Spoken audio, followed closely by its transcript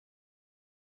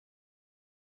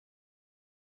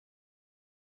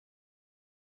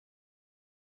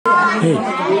Hey,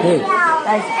 hey.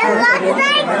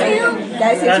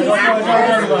 Guys, say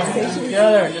cheese.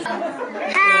 Together.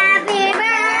 Happy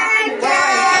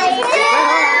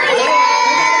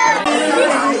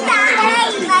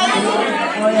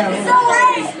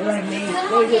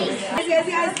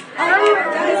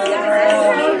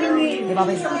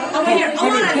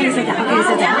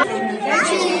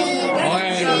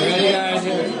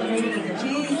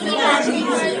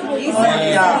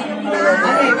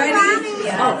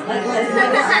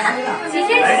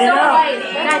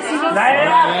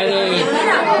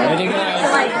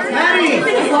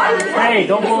Hey,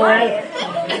 don't pull it.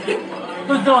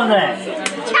 Who's doing that?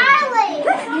 Charlie!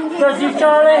 Does you,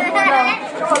 Charlie?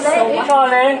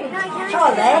 Charlie?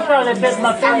 Charlie bit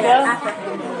my finger.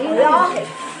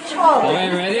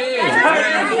 Alright, ready?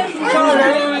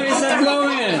 Charlie, stop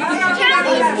blowing.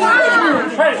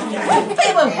 Hey.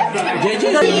 JJ.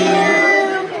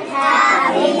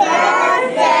 Happy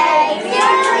birthday to you!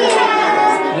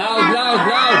 Loud, loud,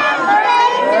 loud.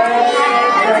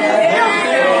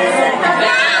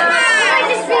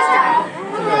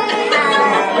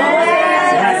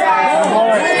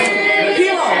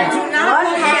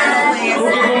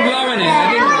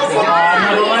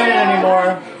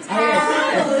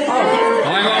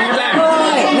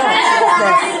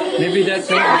 Maybe that's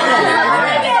it. Happy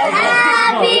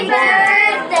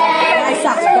birthday!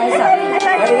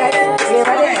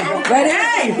 Ready?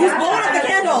 Hey, who's blowing up the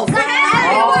candles? Happy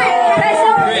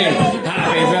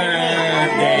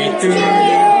birthday to you. Happy birthday to you.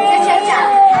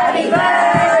 Happy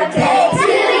birthday.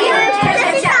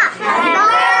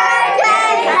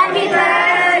 Happy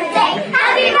birthday.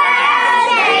 Happy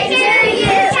birthday to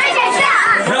you.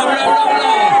 Blow, blow, blow,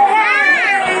 blow.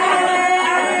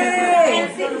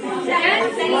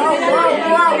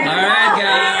 Alright,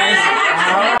 guys.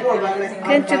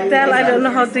 Can't you tell I don't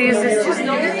know how to use this?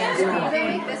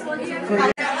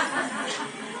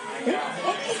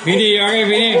 Vinny, alright,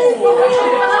 Vinny.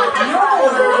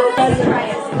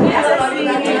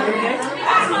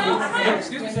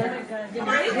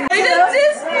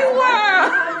 Disney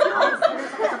World!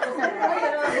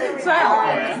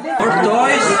 More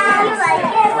toys?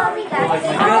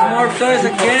 You got more toys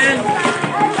again?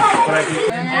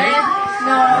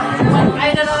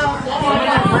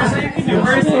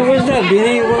 What's that,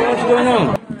 Vinny? What's going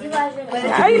on?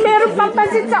 Ay, meron pang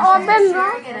pansit sa oven, no?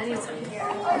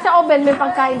 Sa oven, may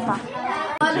pagkain pa.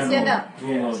 How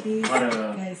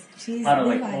to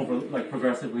like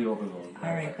progressively overload.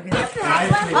 All right.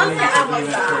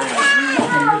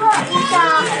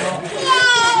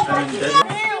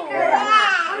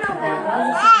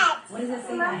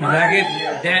 You like it?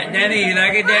 Danny, you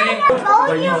like it, Danny?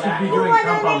 But you should be doing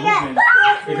compound movement.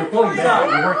 If you're pulling back,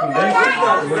 you're working this,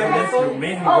 you're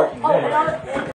mainly working this.